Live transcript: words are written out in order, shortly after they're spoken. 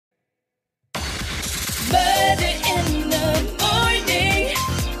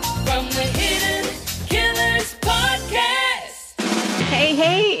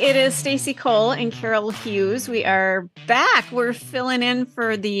Hey, it is Stacy Cole and Carol Hughes. We are back. We're filling in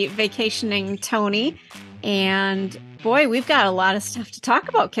for the vacationing Tony. And boy, we've got a lot of stuff to talk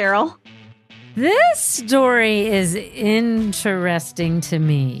about, Carol. This story is interesting to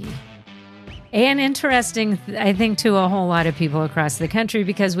me. And interesting, I think, to a whole lot of people across the country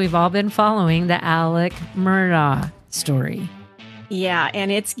because we've all been following the Alex Murdaugh story. Yeah, and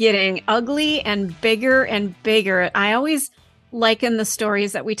it's getting ugly and bigger and bigger. I always liken the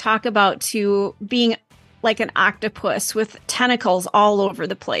stories that we talk about to being like an octopus with tentacles all over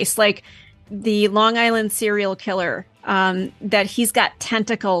the place, like the Long Island serial killer, that he's got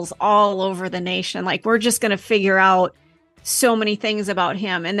tentacles all over the nation. Like, we're just going to figure out so many things about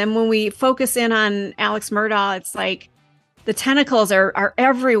him. And then when we focus in on Alex Murdaugh, it's like the tentacles are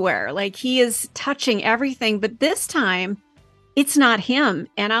everywhere. Like, he is touching everything. But this time, it's not him.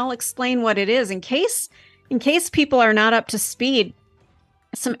 And I'll explain what it is in case people are not up to speed.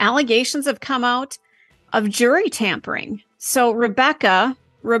 Some allegations have come out of jury tampering. So Rebecca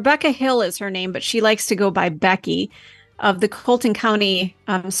Hill is her name, but she likes to go by Becky, of the Colton County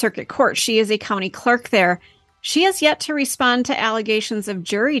Circuit Court. She is a county clerk there. She has yet to respond to allegations of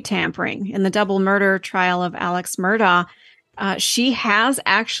jury tampering in the double murder trial of Alex Murdaugh. She has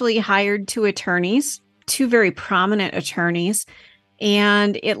actually hired two very prominent attorneys,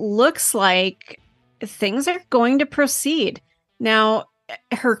 and it looks like things are going to proceed. Now,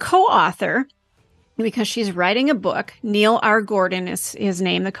 her co-author, because she's writing a book, Neil R. Gordon is his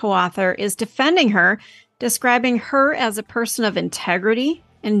name, the co-author, is defending her, describing her as a person of integrity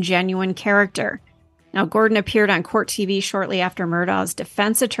and genuine character. Now, Gordon appeared on Court TV shortly after Murdaugh's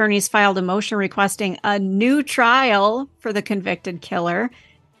defense attorneys filed a motion requesting a new trial for the convicted killer.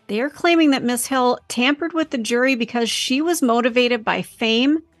 They are claiming that Miss Hill tampered with the jury because she was motivated by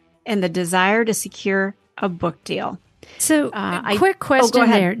fame and the desire to secure a book deal. So, quick question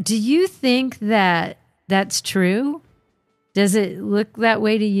there. Do you think that that's true? Does it look that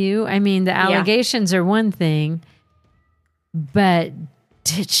way to you? I mean, the allegations are one thing, but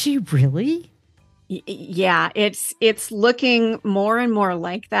did she really? Yeah, it's looking more and more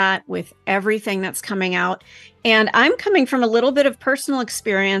like that with everything that's coming out. And I'm coming from a little bit of personal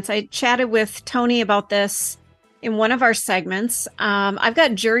experience. I chatted with Tony about this in one of our segments. I've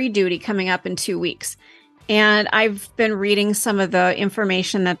got jury duty coming up in 2 weeks. And I've been reading some of the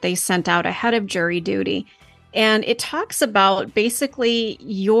information that they sent out ahead of jury duty. And it talks about basically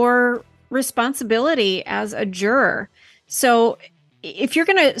your responsibility as a juror. So if you're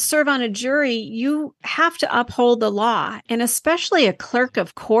going to serve on a jury, you have to uphold the law, and especially a clerk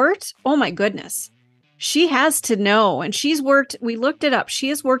of court. Oh my goodness. She has to know. And we looked it up. She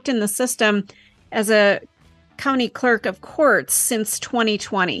has worked in the system as a county clerk of courts since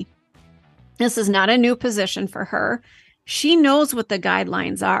 2020. This is not a new position for her. She knows what the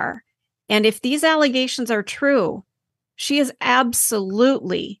guidelines are. And if these allegations are true, she has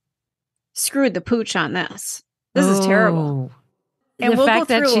absolutely screwed the pooch on this. This is terrible. And the fact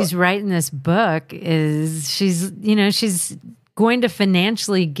that she's writing this book is she's going to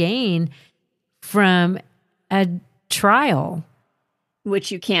financially gain from a trial.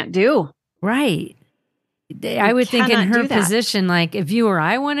 Which you can't do. Right. I would think in her position, like if you or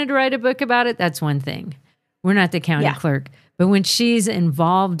I wanted to write a book about it, that's one thing. We're not the county clerk. But when she's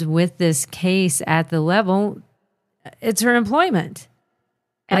involved with this case at the level, it's her employment.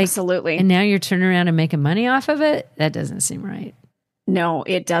 Absolutely. And now you're turning around and making money off of it? That doesn't seem right. No,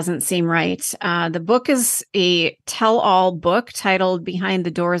 it doesn't seem right. The book is a tell-all book titled Behind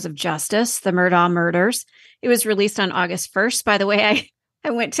the Doors of Justice, The Murdaugh Murders. It was released on August 1st. By the way,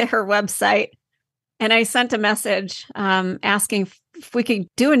 I went to her website and I sent a message asking if we could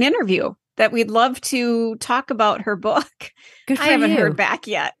do an interview, that we'd love to talk about her book. Good for I haven't you. heard back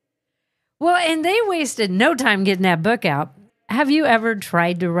yet. Well, and they wasted no time getting that book out. Have you ever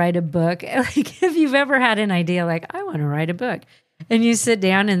tried to write a book? Like, if you've ever had an idea, like, I want to write a book, and you sit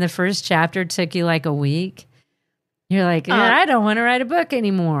down and the first chapter took you like a week, you're like, I don't want to write a book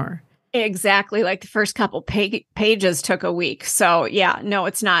anymore. Exactly. Like the first couple pages took a week. So yeah, no,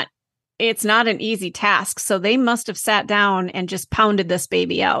 it's not an easy task. So they must have sat down and just pounded this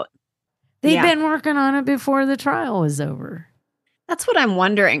baby out. They've been working on it before the trial was over. That's what I'm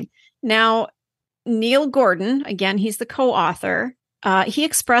wondering. Now, Neil Gordon, again, he's the co-author. He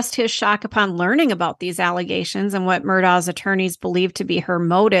expressed his shock upon learning about these allegations and what Murdaugh's attorneys believed to be her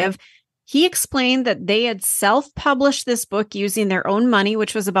motive. He explained that they had self-published this book using their own money,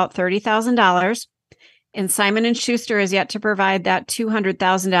 which was about $30,000. And Simon & Schuster is yet to provide that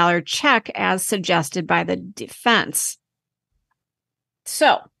 $200,000 check as suggested by the defense.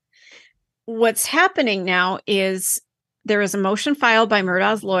 So what's happening now is there is a motion filed by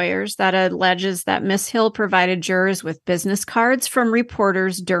Murdaugh's lawyers that alleges that Miss Hill provided jurors with business cards from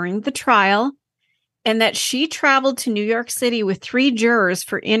reporters during the trial, and that she traveled to New York City with 3 jurors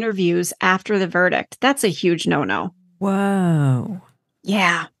for interviews after the verdict. That's a huge no-no. Whoa.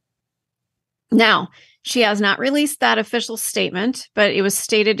 Yeah. Now, she has not released that official statement, but it was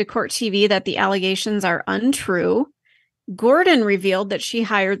stated to Court TV that the allegations are untrue. Gordon revealed that she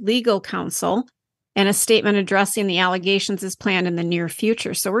hired legal counsel, and a statement addressing the allegations is planned in the near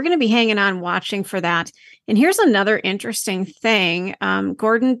future. So we're going to be hanging on watching for that. And here's another interesting thing.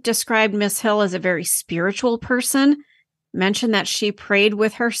 Gordon described Miss Hill as a very spiritual person, mentioned that she prayed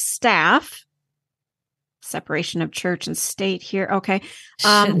with her staff. Separation of church and state here. Okay.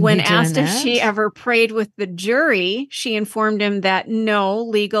 When asked if she ever prayed with the jury, she informed him that no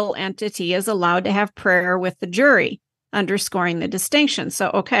legal entity is allowed to have prayer with the jury, underscoring the distinction. So,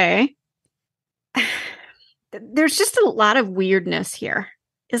 okay. There's just a lot of weirdness here,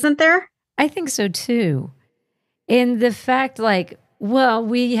 isn't there? I think so too. And the fact, like, well,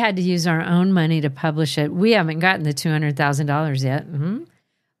 we had to use our own money to publish it. We haven't gotten the $200,000 yet. Mm-hmm.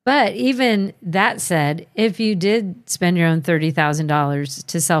 But even that said, if you did spend your own $30,000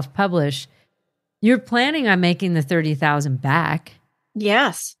 to self-publish, you're planning on making the $30,000 back.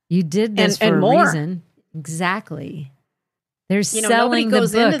 Yes. You did this for a reason. Exactly. They're selling the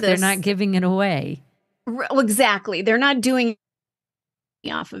book. They're not giving it away. Exactly. They're not doing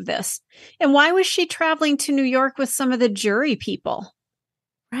off of this. And why was she traveling to New York with some of the jury people?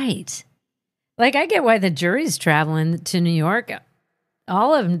 Right. Like, I get why the jury's traveling to New York.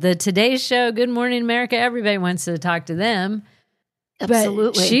 All of them, the Today Show, Good Morning America, everybody wants to talk to them.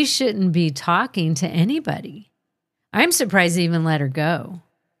 Absolutely. But she shouldn't be talking to anybody. I'm surprised they even let her go.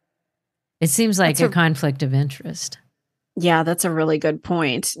 It seems like a conflict of interest. Yeah, that's a really good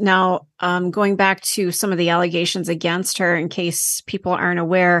point. Now, going back to some of the allegations against her, in case people aren't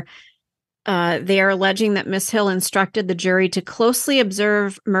aware, they are alleging that Miss Hill instructed the jury to closely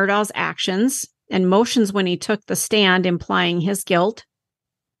observe Murdaugh's actions and motions when he took the stand, implying his guilt.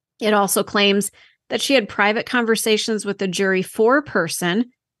 It also claims that she had private conversations with the jury foreperson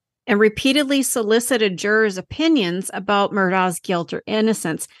and repeatedly solicited jurors' opinions about Murdaugh's guilt or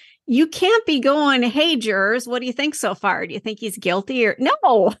innocence. You can't be going, hey, jurors, what do you think so far? Do you think he's guilty? Or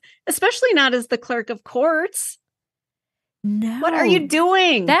no, especially not as the clerk of courts. No. What are you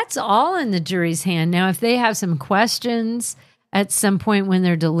doing? That's all in the jury's hand. Now, if they have some questions at some point when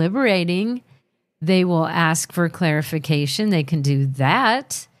they're deliberating, they will ask for clarification. They can do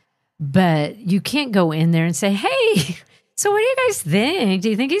that. But you can't go in there and say, hey, so what do you guys think?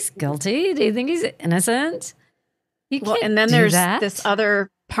 Do you think he's guilty? Do you think he's innocent? And then there's this other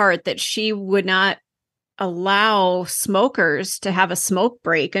part that she would not allow smokers to have a smoke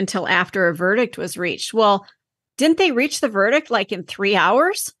break until after a verdict was reached. Well, didn't they reach the verdict like in 3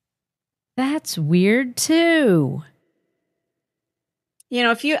 hours? That's weird too. You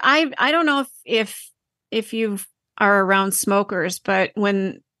know, I don't know if you are around smokers, but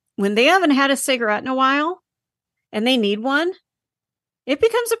when they haven't had a cigarette in a while and they need one, it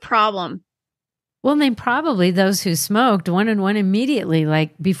becomes a problem. Well, they probably, those who smoked, wanted one immediately.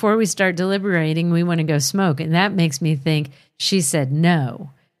 Like, before we start deliberating, we want to go smoke. And that makes me think she said,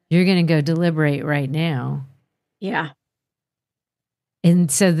 no, you're going to go deliberate right now. Yeah. And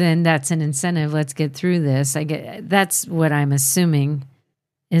so then that's an incentive. Let's get through this. That's what I'm assuming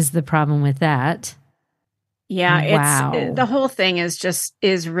is the problem with that. Yeah. Wow. The whole thing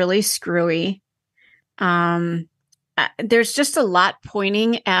is really screwy. There's just a lot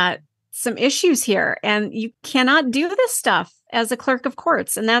pointing at some issues here, and you cannot do this stuff as a clerk of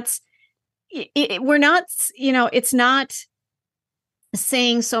courts. And that's, we're not, it's not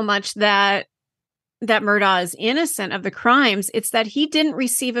saying so much that Murdaugh is innocent of the crimes. It's that he didn't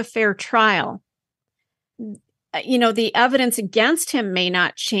receive a fair trial. The evidence against him may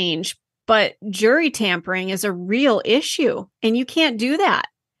not change, but jury tampering is a real issue, and you can't do that.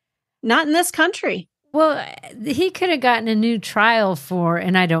 Not in this country. Well, he could have gotten a new trial for,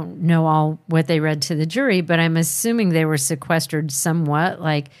 and I don't know all what they read to the jury, but I'm assuming they were sequestered somewhat.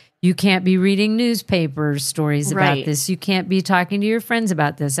 Like, you can't be reading newspaper stories about this. You can't be talking to your friends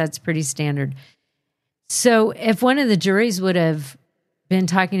about this. That's pretty standard. So if one of the juries would have been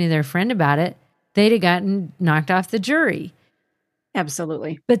talking to their friend about it, they'd have gotten knocked off the jury.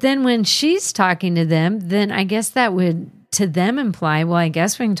 Absolutely. But then when she's talking to them, then I guess that would to them imply, well, I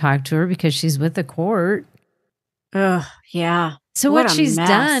guess we can talk to her because she's with the court. Ugh, yeah. So what she's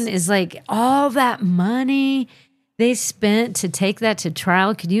done is, like, all that money they spent to take that to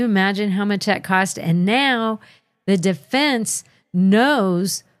trial. Could you imagine how much that cost? And now the defense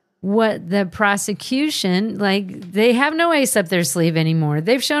knows what the prosecution, like, they have no ace up their sleeve anymore.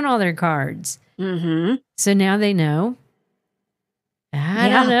 They've shown all their cards. Mm-hmm. So now they know. I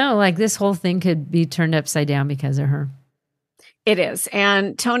don't know. Like, this whole thing could be turned upside down because of her. It is.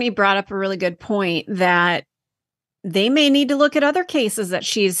 And Tony brought up a really good point that they may need to look at other cases that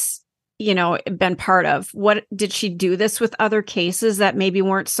she's, been part of. What did she do this with other cases that maybe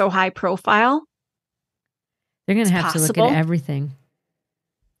weren't so high profile? They're going to have to look at everything.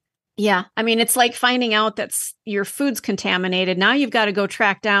 Yeah. I mean, it's like finding out that your food's contaminated. Now you've got to go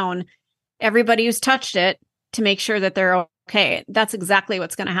track down everybody who's touched it to make sure that they're okay. That's exactly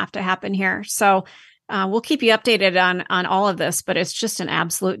what's going to have to happen here. So we'll keep you updated on all of this, but it's just an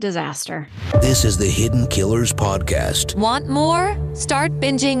absolute disaster. This is the Hidden Killers Podcast. Want more? Start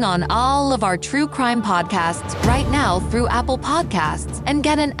binging on all of our true crime podcasts right now through Apple Podcasts and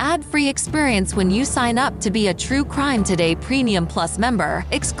get an ad-free experience when you sign up to be a True Crime Today Premium Plus member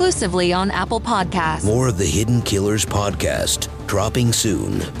exclusively on Apple Podcasts. More of the Hidden Killers Podcast dropping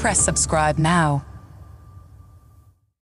soon. Press subscribe now.